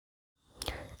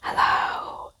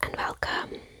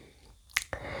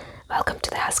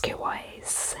ask you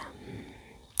guys,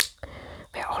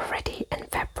 we're already in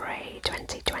February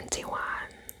 2021,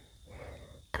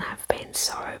 and I've been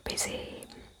so busy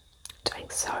doing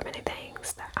so many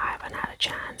things that I haven't had a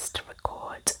chance to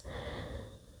record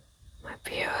my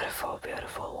beautiful,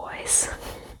 beautiful voice.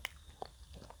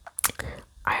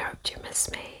 I hope you miss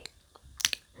me.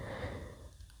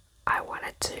 I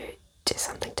wanted to do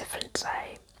something different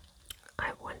today.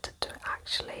 I wanted to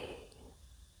actually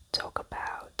talk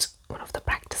about one of the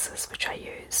practices which I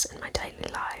use in my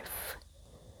daily life,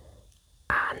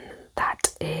 and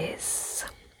that is,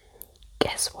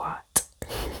 guess what?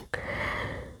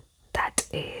 That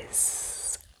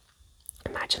is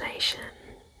imagination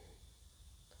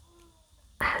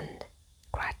and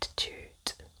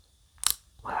gratitude.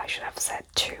 Well, I should have said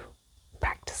two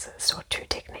practices or two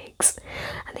techniques,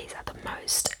 and these are the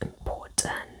most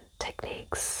important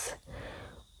techniques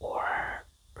or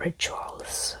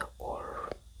rituals, or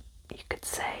you could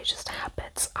say just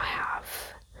habits I have,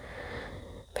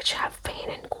 which have been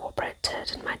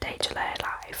incorporated in my day-to-day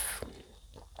life.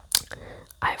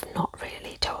 I've not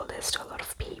really told this to a lot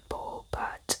of people,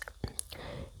 but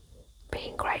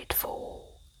being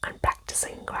grateful and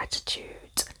practicing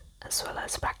gratitude, as well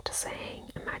as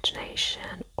practicing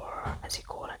imagination, or as you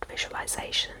call it,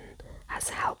 visualization, has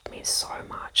helped me so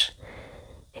much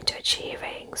into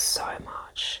achieving so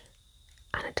much,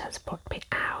 and it has brought me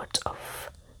out of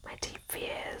my deep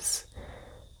fears.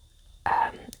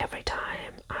 Every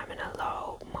time I'm in a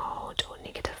low mode or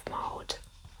negative mode,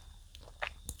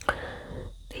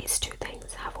 these two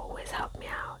things have always helped me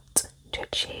out to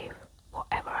achieve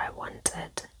whatever I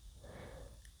wanted.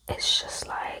 It's just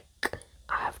like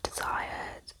I have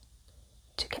desired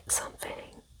to get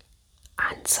something,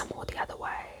 and somehow the other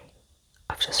way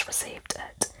I've just received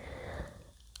it,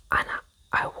 and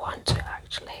I want to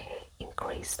actually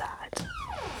increase that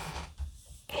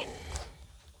in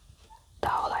the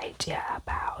whole idea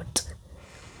about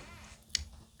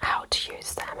how to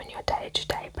use them in your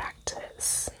day-to-day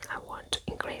practice. I want to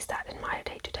increase that in my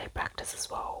day-to-day practice as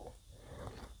well.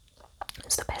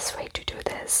 So the best way to do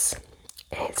this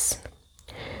is,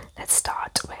 let's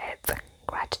start with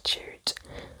gratitude.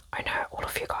 I know all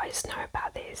of you guys know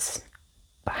about this,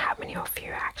 but how many of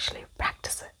you actually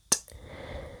practice it?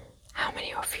 How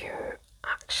many of you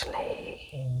actually,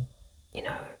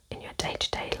 in your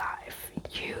day-to-day life,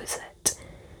 use it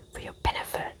for your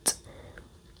benefit?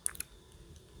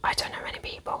 I don't know many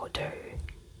people who do.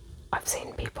 I've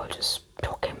seen people just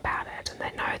talking about it and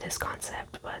they know this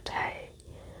concept, but hey,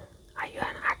 are you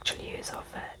an actual use of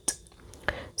it?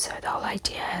 So the whole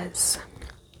idea is,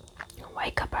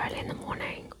 wake up early in the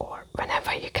morning, or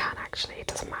whenever you can, actually, it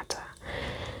doesn't matter.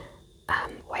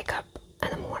 Wake up in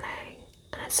the morning,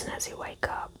 and as soon as you wake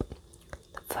up,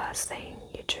 the first thing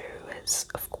you do is,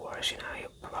 of course, you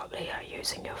probably are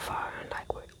using your phone like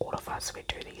all of us we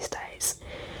do these days.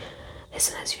 As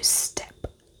soon as you step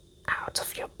out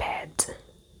of your bed,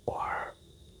 or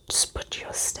just put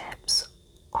your steps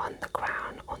on the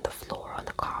ground, on the floor, on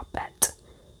the carpet,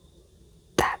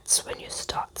 that's when you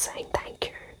start saying thank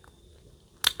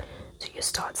you. So you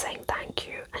start saying thank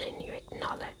you, and then you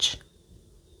acknowledge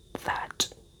that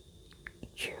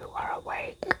you are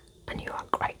awake and you are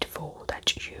grateful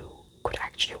that you could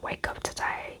actually wake up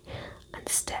today and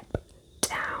step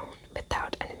down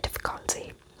without any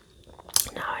difficulty.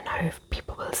 Now, I know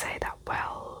people will say that,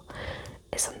 well,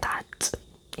 isn't that,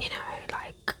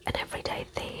 like an everyday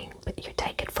thing, but you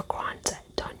take it for granted,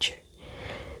 don't you?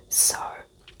 So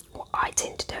what I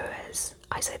tend to do is,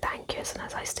 I say thank you as soon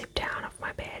as I step down off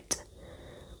my bed.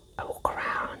 I walk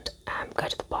around, go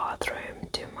to the bathroom,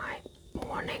 do my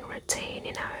morning routine,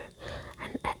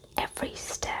 and at every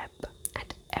step,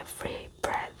 at every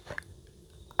breath,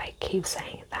 I keep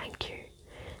saying thank you.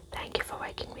 Thank you for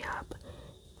waking me up.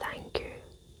 Thank you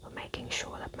for making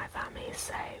sure that my family is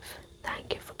safe.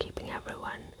 Thank you for keeping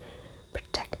everyone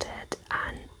protected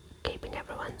and keeping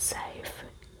everyone safe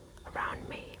around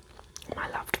me, my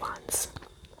loved ones.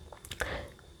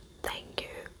 Thank you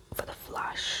for the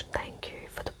flush. Thank you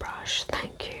for the brush.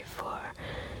 Thank you for,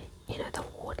 the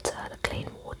water, the clean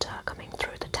water coming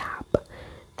through the tap.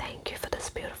 Thank you for this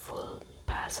beautiful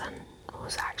person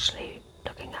who's actually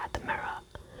looking at the mirror.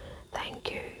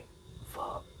 Thank you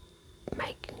for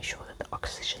making sure that the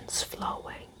oxygen's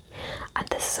flowing. And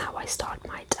this is how I start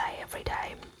my day every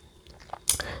day.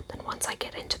 Then once I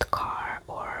get into the car,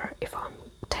 or if I'm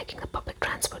taking the public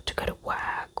transport to go to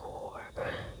work, or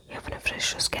even if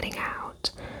it's just getting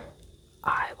out,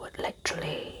 I would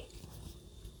literally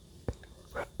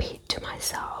repeat to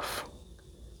myself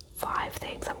 5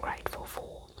 things I'm grateful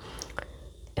for.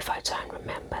 If I don't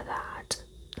remember that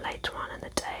later on in the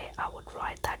day, I would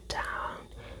write that down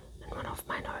one of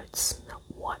my notes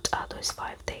what are those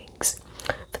 5 things.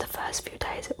 For the first few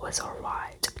days it was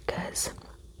alright, because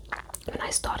when I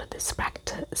started this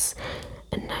practice,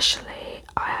 initially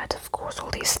I had, of course,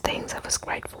 all these things I was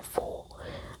grateful for,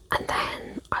 and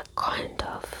then I kind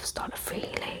of started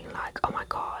feeling like, oh my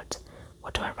god,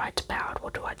 what do I write about?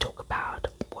 What do I talk about?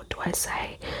 What do I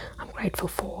say I'm grateful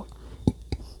for?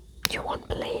 You won't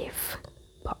believe,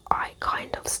 but I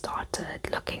kind of started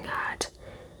looking at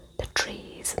the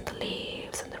trees and the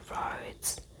leaves and the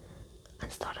roads,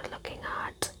 and started looking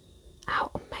at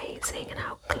how amazing and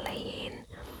how clean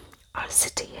our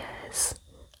city is,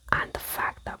 and the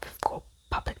fact that we've got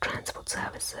public transport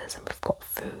services and we've got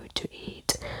food to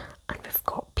eat and we've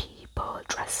got people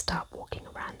dressed up walking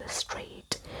around the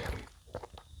street,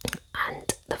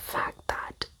 and the fact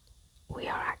that we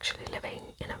are actually living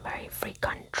in a very free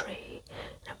country,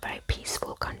 in a very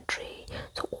peaceful country.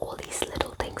 So all these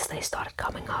little things, they started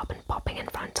coming up and popping in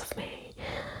front of me,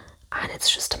 and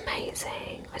it's just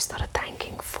amazing. I started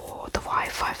thanking for the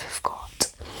Wi-Fi we've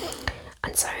got,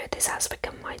 and so this has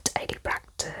become my daily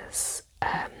practice.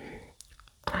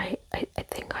 I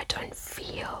think I don't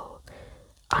feel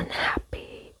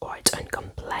unhappy, or I don't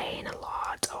complain a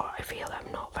lot, or I feel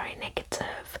I'm not very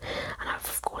negative. And I've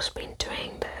of course been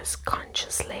doing this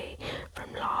consciously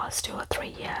from last 2 or 3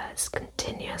 years,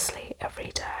 continuously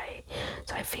every day.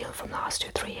 So I feel from last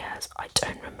 2 3 years I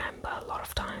don't remember a lot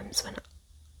of times when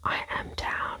I am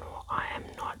down, or I am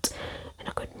not in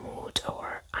a good mood,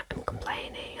 or I am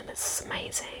complaining. And it's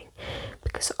amazing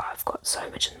because I've got so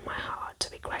much in my heart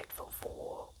to be grateful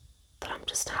for, that I'm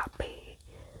just happy,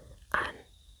 and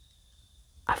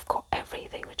I've got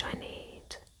everything which I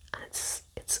need, and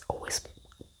it's always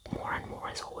more and more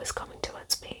is always coming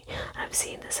towards me. And I've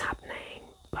seen this happening,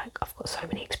 like I've got so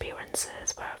many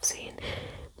experiences where I've seen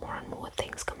more and more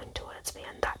things coming towards me,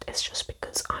 and that is just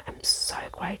because I am so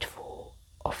grateful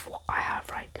of what I have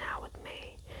right now with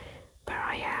me, where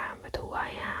I am, with who I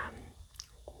am,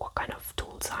 what kind of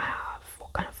tools I have,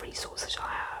 what kind of resources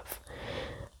I have.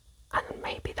 And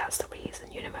maybe that's the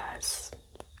reason universe,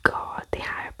 God, the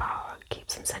higher power,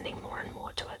 keeps on sending more and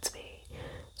more towards me.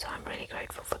 So I'm really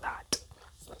grateful for that.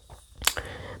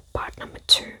 Part number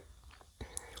 2,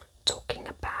 talking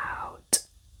about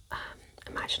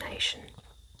imagination.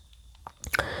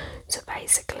 So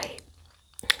basically,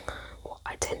 what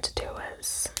I tend to do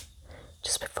is,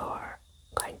 just before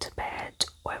going to bed,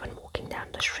 or even walking down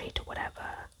the street or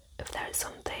whatever, if there is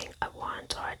something I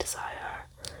want or I desire,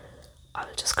 I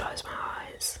will just close my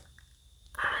eyes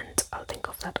and I'll think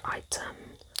of that item,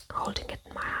 holding it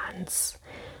in my hands,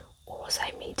 or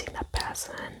say meeting that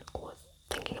person, or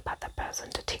thinking about that person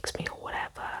to text me, or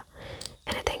whatever.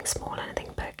 Anything small,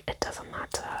 anything big, it doesn't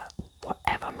matter.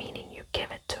 Whatever meaning you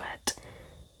give it to it,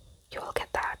 you will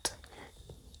get that.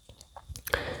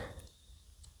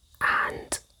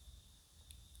 And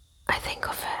I think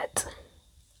of it,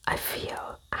 I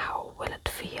feel, how will it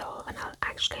feel when I'll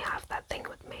actually have that thing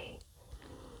with me?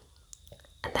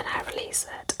 And then I release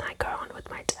it and I go on with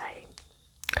my day.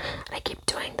 And I keep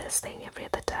doing this thing every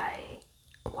other day.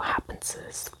 And what happens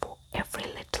is, for every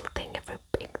little thing, every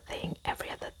big thing,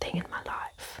 every other thing in my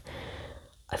life,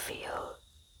 I feel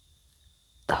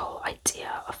the whole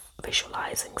idea of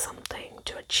visualizing something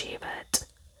to achieve it,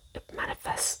 it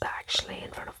manifests actually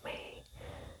in front of me,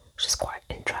 which is quite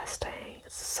interesting.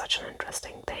 It's such an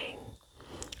interesting thing.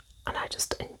 And I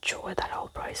just enjoy that whole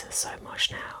process so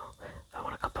much now. If I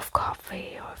want a cup of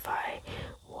coffee, or if I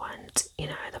want,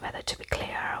 the weather to be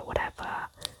clear or whatever,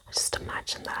 I just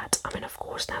imagine that. I mean, of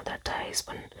course, now there are days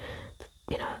when,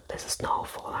 there's a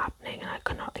snowfall happening and I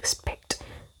cannot expect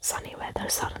sunny weather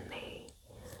suddenly.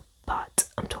 But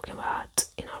I'm talking about,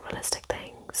 realistic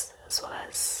things, as well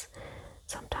as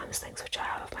sometimes things which are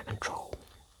out of my control.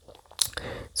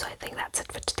 So I think that's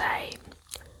it for today.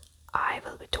 I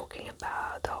will be talking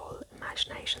about the whole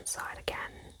imagination side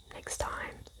again next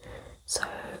time. So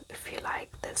if you like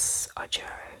this audio,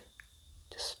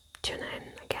 just tune in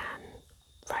again,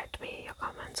 write me your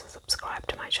comments, or subscribe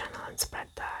to my channel and spread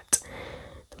that.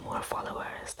 The more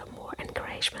followers, the more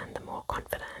encouragement, the more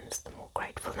confidence, the more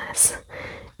gratefulness.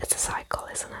 It's a cycle,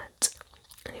 isn't it?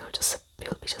 And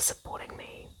you'll be just supporting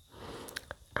me.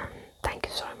 And thank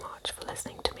you so much for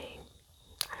listening to me.